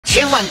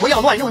千万不要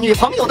乱用女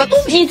朋友的东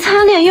西。你擦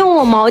脸用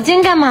我毛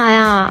巾干嘛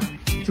呀？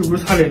这不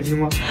是擦脸巾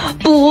吗？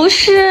不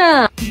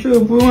是，这个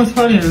不用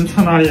擦脸，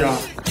擦哪里啊？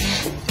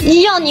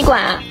要你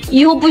管，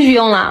以后不许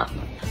用了。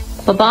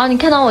宝宝，你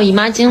看到我姨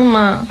妈巾了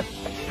吗？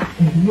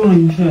用了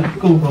一次，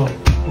够不够？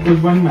我过去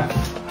帮你买。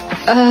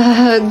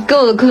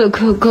够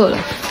了。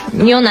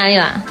你用哪里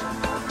啦？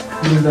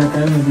用在该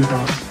用的地方。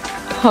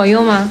好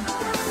用吗？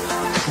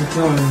挺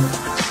好用的。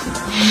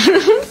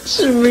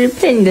是不是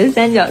配你的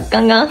三角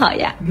刚刚好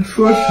呀？你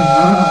说什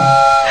么？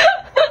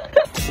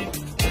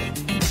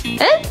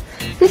哎，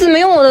你怎么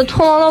用我的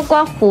脱毛刀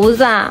刮胡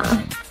子啊？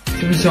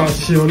真小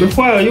气，我的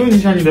坏了，用一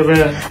下你的呗。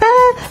哎，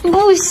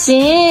不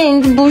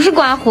行，不是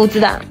刮胡子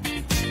的。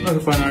那是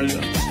刮哪里的？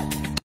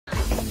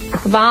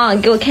宝宝，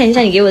给我看一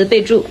下你给我的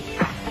备注。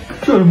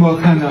这有什么好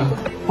看的？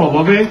宝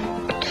宝呗。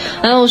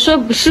哎，我说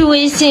不是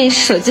微信，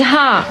手机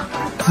号。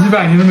几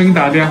百年都没给你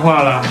打电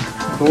话了，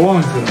我都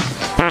忘记了。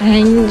哎，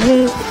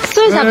你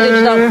搜一下不就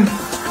知道了？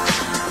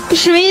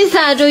什么意思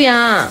啊，周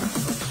洋？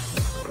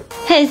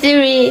嘿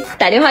Siri，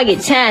 打电话给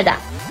亲爱的。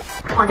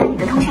我在你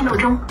的通讯录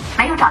中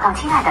没有找到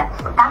亲爱的，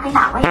打给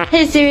哪位？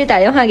嘿 Siri， 打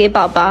电话给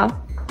宝宝。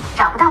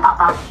找不到宝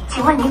宝，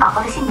请问你宝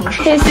宝的姓名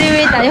是？嘿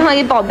Siri， 打电话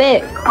给宝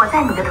贝。我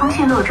在你的通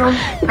讯录中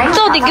没有找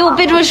到宝宝，到底给我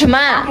备注什么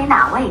啊？打给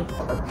哪位？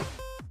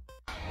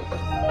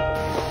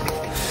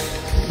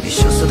你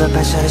羞涩的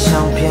拍下的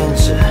相片，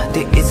是第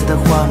一次的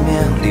画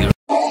面里。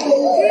哥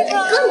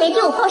没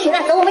给我放学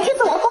了，走，我们去吃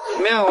火锅。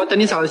没有，我等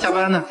你嫂子下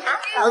班呢。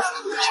嫂子，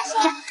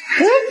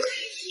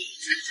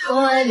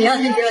我你要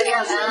是给我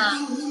下班了，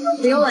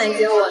不用挽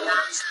救我的。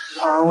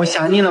啊，我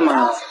想你了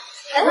嘛。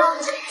哎，嫂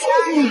子，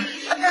你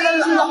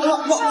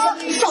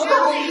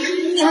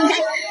们家。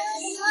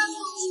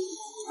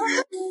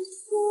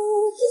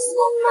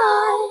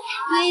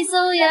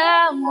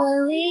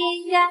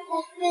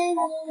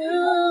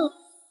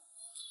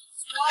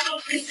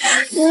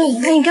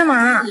你干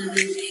嘛？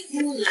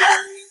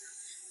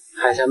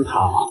还想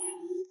跑？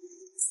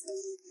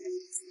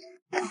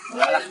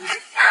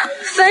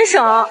分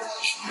手？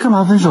干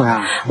嘛分手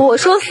呀？我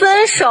说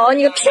分手，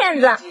你个骗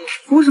子！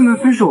为什么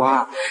要分手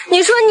啊？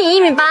你说你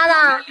1.8米的，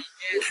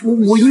我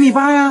1.8米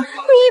呀。你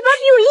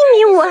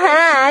比我1.5米还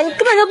矮，你根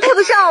本就配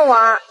不上我。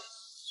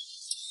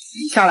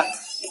下来，你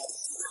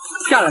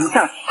下来。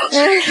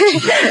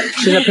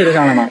现在配得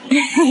上了吗？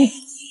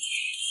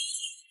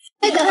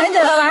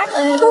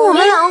我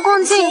们两个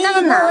逛街，你带个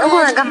男的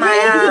过来干嘛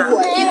呀？一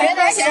会儿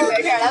咱闲着没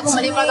事来给我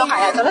们领导都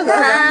喊呀，走了。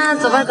啊，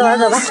走吧。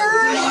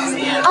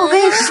啊，我跟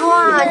你说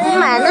啊，你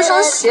买的那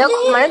双鞋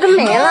款马上就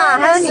没了，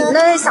还有你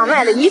那想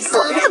买的衣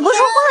服，你怎么不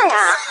说话呀？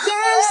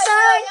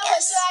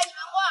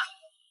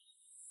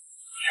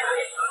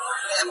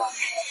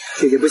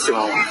姐姐不喜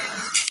欢我。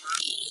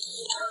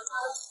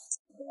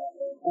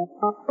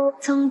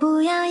从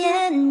不要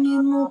言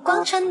语，目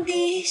光传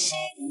递信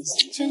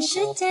息，全世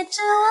界只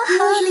我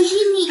和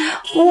你。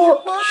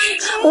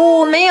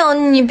我没有，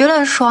你别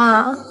乱说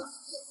啊！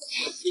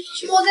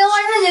我跟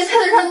万圣节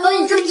菜市场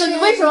等你这么久，你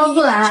为什么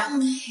不来？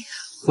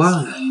忘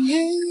了。你明明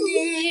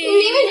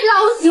知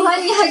道我喜欢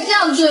你，还这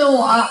样对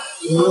我。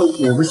因为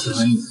我不喜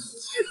欢你，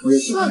我也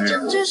喜欢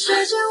人。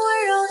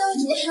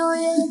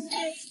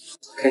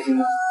开心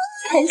吗？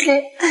开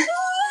心。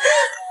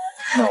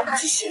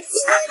谢谢。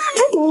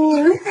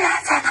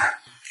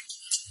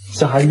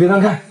小孩子别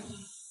乱看。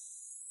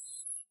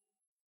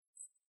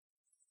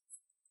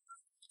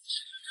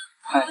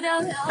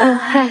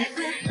嗨，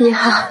你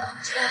好。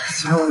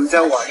虽然我们在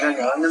网上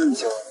聊了那么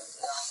久，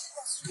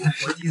但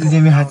是第一次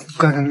见面还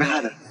怪尴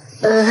尬的。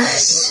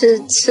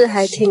是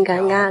还挺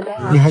尴尬的。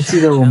你还记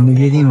得我们的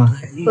约定吗？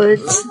我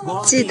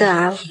记得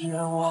啊。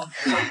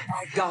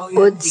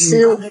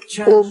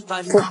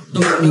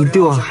你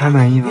对我还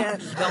满意吗？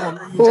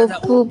我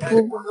不。哎，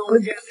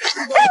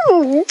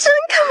你这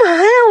干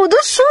嘛呀？我都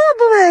说了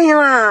不满意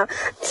了，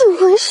怎么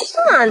回事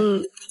啊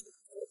你？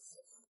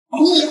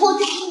你以后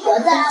在英国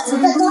的，我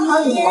在多好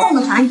有空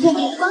的房间。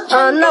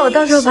那我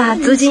到时候把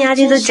租金押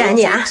金都转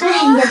你啊。哎呀，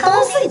都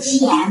是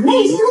姐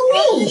妹，兄弟。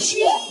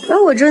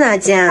我住哪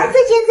间啊？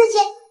这间。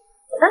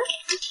啊，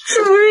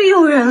是不是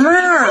有人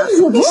啊？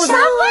我不是外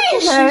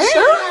人。我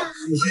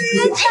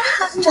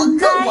跟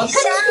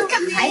你干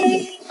牌，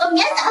我明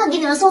天早上给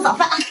你们送早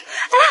饭。哎呀，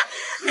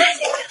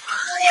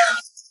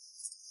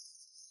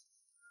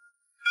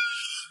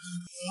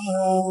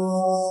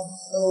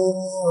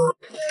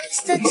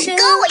哥，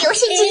我游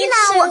戏机呢？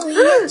我看到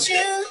了，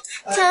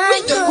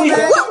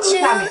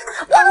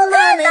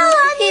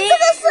你这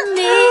个是哥，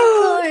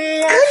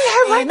你还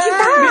玩挺大，我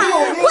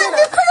这真的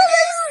是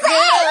谁？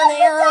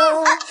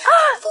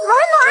玩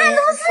老二都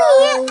是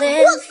你，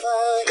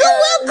哥，我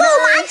要跟我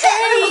妈去。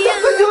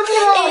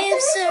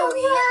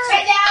大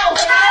家，我回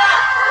来了。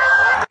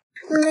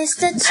不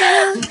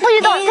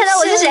许动，猜猜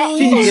我是谁？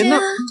经纪人呢？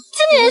经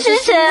纪人是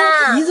谁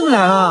啊？你怎么来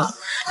了？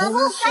我帮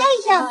我猜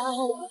一下，他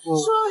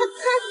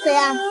谁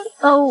啊？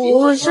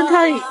我是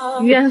他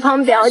远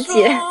房表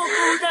姐。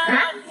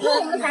为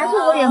什么还是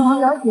我远房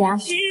表姐啊？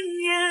这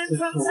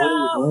是我的女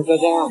朋友佳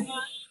佳。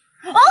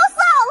哦，嫂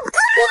子！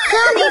我和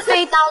你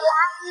飞到蓝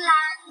蓝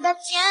的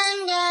天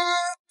边，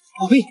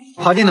宝贝，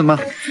好点了吗？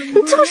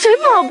你叫谁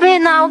宝贝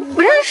呢？我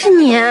不认识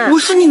你。我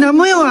是你男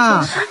朋友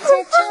啊！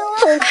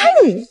走开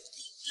你！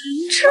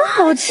真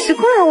好奇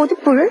怪，我都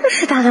不认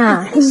识他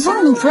的。你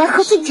让你出来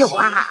喝醉酒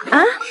啊？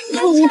啊？你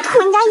吐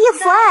人家衣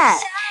服哎！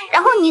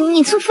然后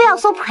你非要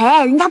说赔，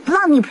人家不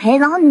让你赔，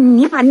然后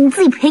你把你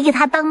自己赔给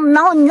他当，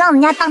然后你让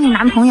人家当你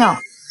男朋友啊？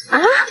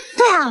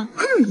对啊，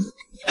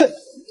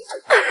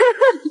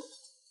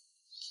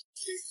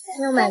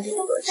要买这个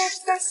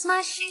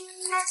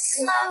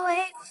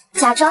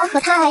假装和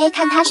他爱，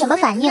看他什么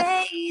反应。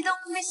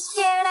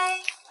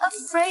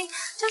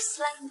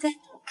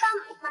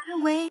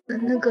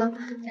那个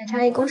奶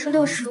茶一共是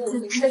65，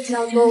你吃的比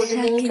较多，我就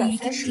给你转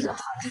30就好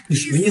了。你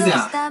什么意思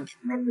呀？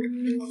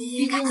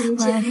你看你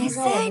姐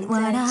夫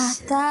让我们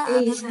在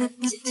一起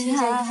解释一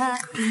下。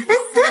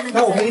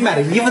那我给你买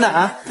的衣服呢？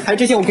啊，还有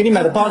这些我给你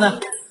买的包呢？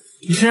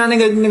你身上那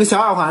个小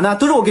耳环呢？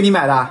都是我给你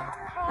买的。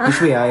你是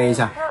不是也要 A 一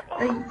下？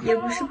也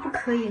不是不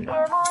可以的。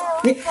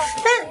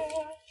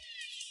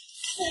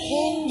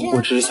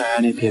我只是想要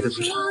点别的补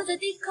偿。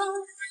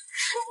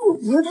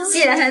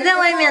姐还在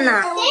外面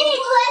呢。给你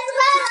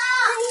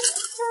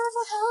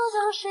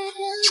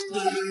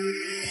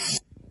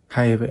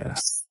他也北了。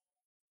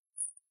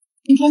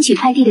今天取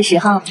快递的时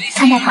候，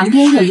看到旁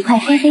边有一块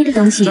黑黑的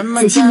东西，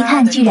仔细一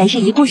看，居然是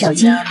一部手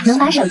机。能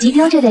把手机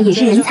丢着的也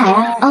是人才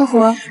啊！哦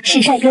豁，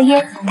是帅哥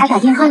耶！他打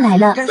电话来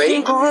了。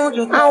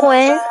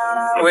喂。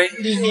喂，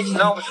你听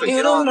到我手机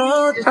了？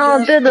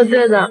哦，对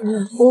的，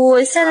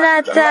我现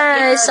在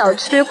在小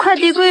区快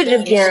递柜这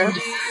边。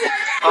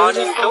啊，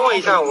你等我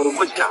一下，我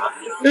过去拿。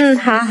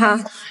好。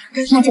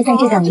那就在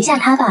这等一下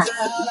他吧，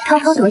偷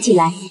偷躲起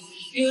来。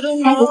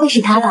该不会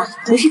是他吧？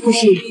不是，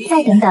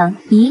再等等。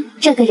咦，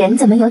这个人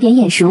怎么有点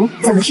眼熟？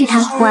怎么是他？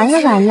完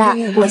了，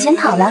我先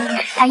跑了。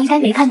他应该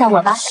没看到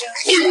我吧？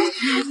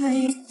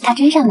他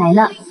追上来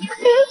了。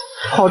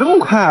跑这么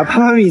快啊？拍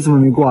拍米怎么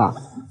没过啊？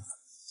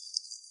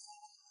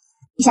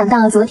没想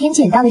到昨天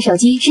捡到的手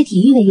机是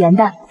体育委员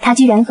的，他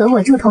居然和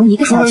我住同一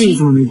个小区。你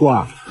怎么没过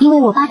啊？因为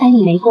我800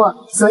米没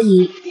过，所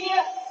以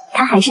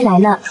他还是来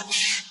了。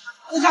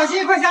小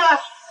心，快下来！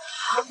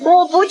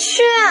我不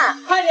去，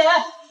快点！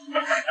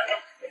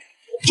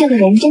这个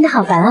人真的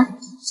好烦啊！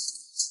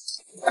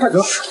快走！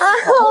我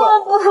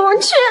不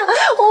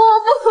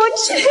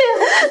去，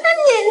那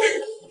你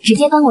直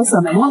接帮我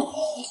锁门了。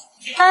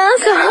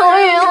小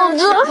雨，我真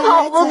的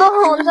跑不动，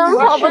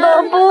我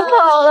不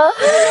跑了。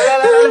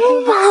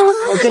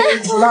我跟你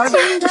拉着。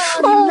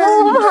我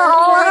不跑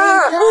了。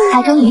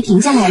他终于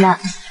停下来了。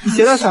你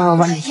鞋带穿上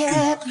吧。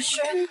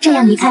这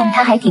样一看，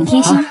他还挺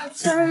贴心。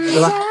走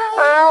吧。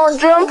我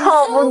真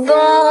跑不动。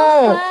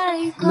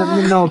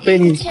那我背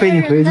你回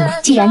去。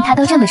既然他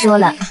都这么说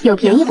了，有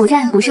便宜不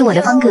占不是我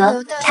的风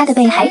格。他的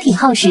背还挺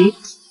厚实。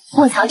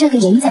卧槽，这个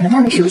人怎么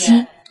那么熟悉？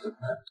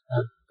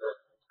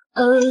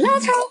你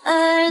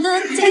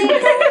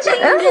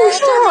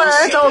说我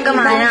来找我干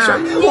嘛呀？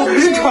我不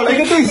是找了一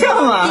个对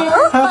象吗？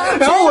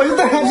然后我就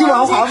带他去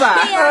玩滑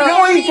板，然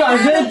后我一转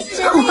身，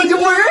我就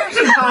不认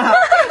识他了。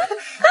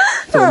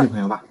做我女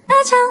朋友吧。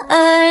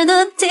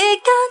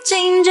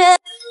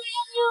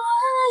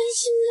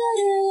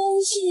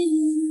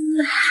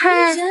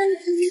嗨。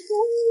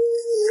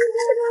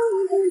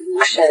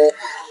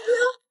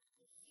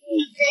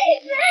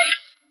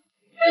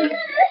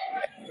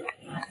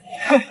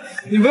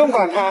你不用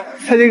管他，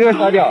他这个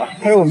傻屌，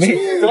他是我妹，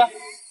走吧。